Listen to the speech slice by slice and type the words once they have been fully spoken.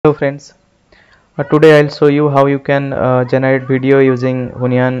Hello friends, today I'll show you how you can generate video using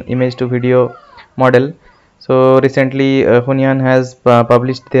Hunyuan image to video model. So recently Hunyuan has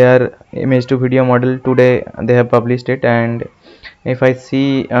published their image to video model. Today they have published it, and if I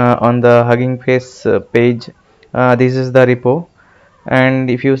see on the Hugging Face page, this is the repo, and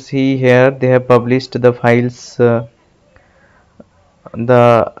if you see here they have published the files,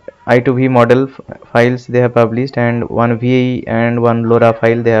 the I2V model files they have published, and one VAE and one LoRa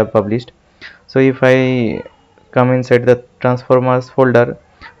file they have published. So if I come inside the transformers folder,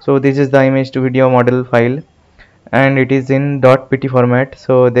 so this is the image to video model file, and it is in .pt format.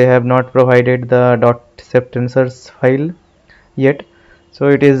 So they have not provided the .sep tensors file yet, so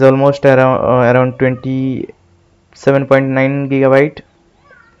it is almost around 27.9 gigabyte.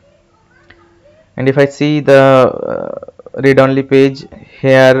 And if I see the read-only page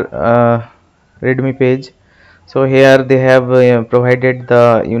here, readme page, so here they have provided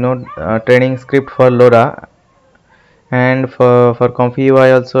the training script for LoRa, and for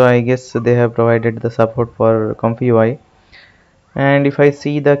ComfyUI also I guess they have provided the support for ComfyUI. And if I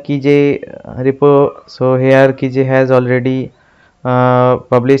see the Kijai repo, so here Kijai has already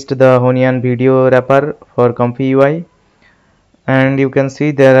published the Hunyuan video wrapper for ComfyUI, and you can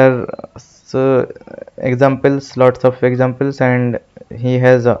see there are examples, lots of examples, and he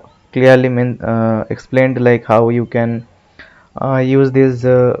has clearly explained like how you can use this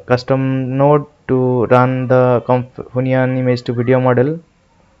custom node to run the Hunyuan image to video model.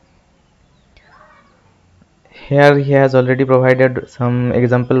 Here he has already provided some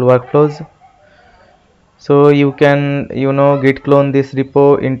example workflows, so you can git clone this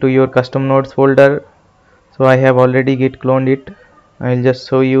repo into your custom nodes folder. So I have already git cloned it. I'll just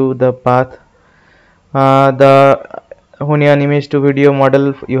show you the path. The Hunyuan image to video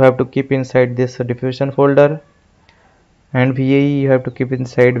model you have to keep inside this diffusion folder, and VAE you have to keep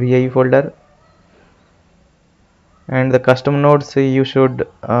inside VAE folder, and the custom nodes you should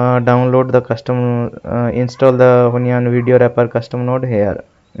download the custom install the Hunyuan video wrapper custom node here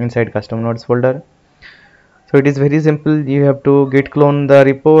inside custom nodes folder. So it is very simple. You have to git clone the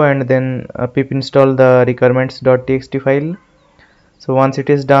repo and then pip install the requirements.txt file. So once it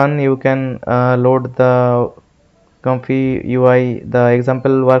is done, you can load the ComfyUI, the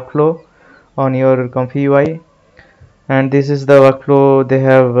example workflow on your ComfyUI, and this is the workflow they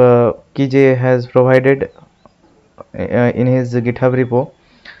have Kijai has provided in his GitHub repo.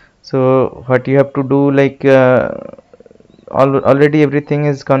 So what you have to do, like already everything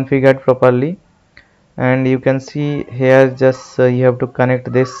is configured properly, and you can see here just you have to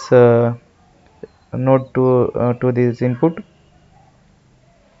connect this node to this input,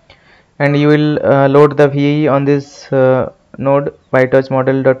 and you will load the VAE on this node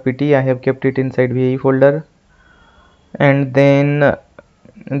pytorchmodel.pt. I have kept it inside VAE folder, and then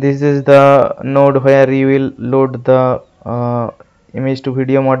this is the node where you will load the image to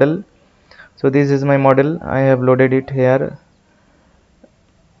video model. So this is my model, I have loaded it here,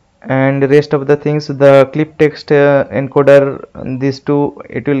 and rest of the things, the clip text encoder, these two,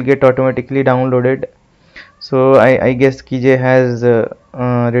 it will get automatically downloaded. So I guess Kijai has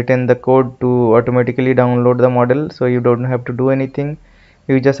written the code to automatically download the model, so you don't have to do anything.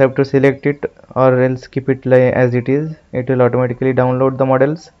 You just have to select it or else keep it like as it is. It will automatically download the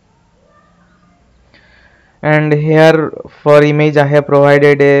models. And here for image I have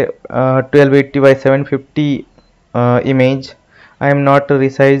provided a 1280 by 750 image. I am not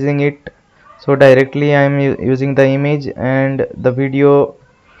resizing it, so directly I am using the image, and the video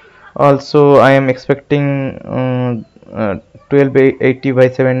also I am expecting 1280 by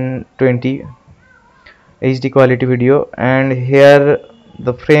 720 HD quality video. And here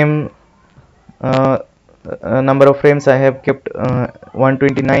the frame number of frames I have kept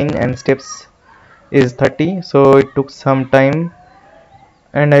 129, and steps is 30, so it took some time,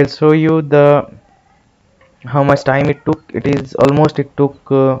 and I'll show you the how much time it took. It took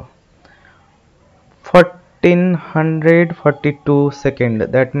 1442 seconds.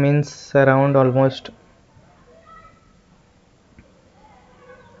 That means around almost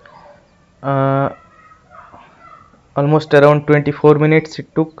around 24 minutes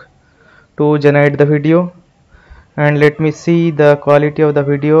it took to generate the video. And let me see the quality of the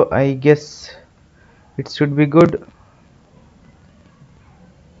video. I guess it should be good.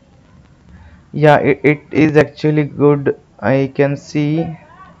 Yeah, it is actually good. I can see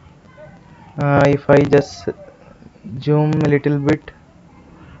if I just zoom a little bit.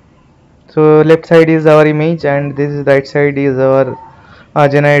 So left side is our image, and this is right side is our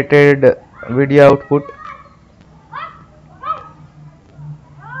generated video output.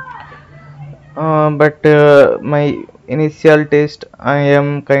 But my initial test I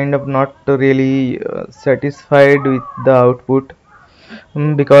am kind of not really satisfied with the output,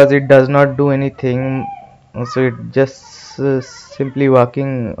 because it does not do anything. So it just simply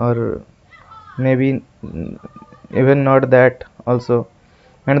walking, or maybe even not that also.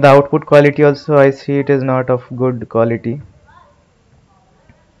 And the output quality also, I see it is not of good quality.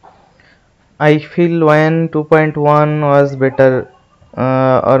 I feel when 2.1 was better,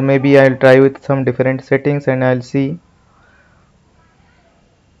 or maybe I'll try with some different settings and I'll see.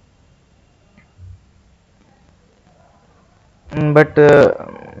 But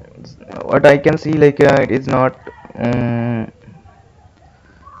what I can see, like it is not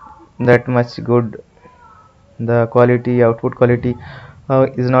that much good. The quality, output quality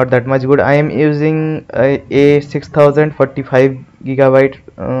is not that much good. I am using a 6045 gigabyte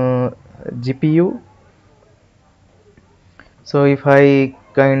GPU. So if I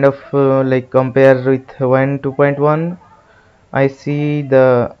kind of like compare with one 2.1, I see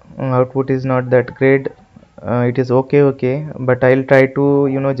the output is not that great. It is okay, but I'll try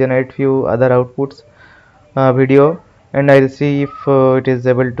to generate few other outputs video, and I'll see if it is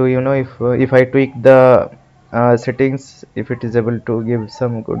able to if I tweak the settings, if it is able to give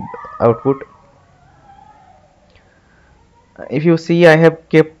some good output. If you see, I have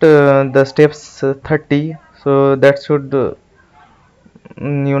kept the steps 30, so that should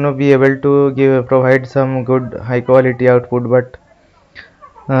be able to provide some good high quality output. But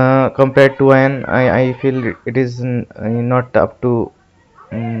compared to when I feel it is not up to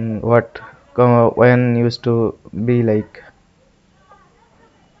what when used to be like.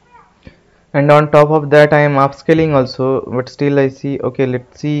 And on top of that, I am upscaling also, but still I see, okay,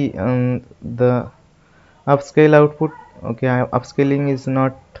 let's see the upscale output. Okay, upscaling is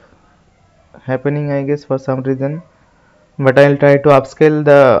not happening, I guess, for some reason. But I'll try to upscale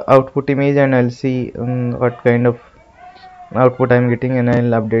the output image and I'll see what kind of output I'm getting, and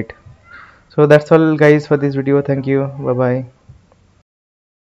I'll update. So that's all guys for this video. Thank you. Bye bye.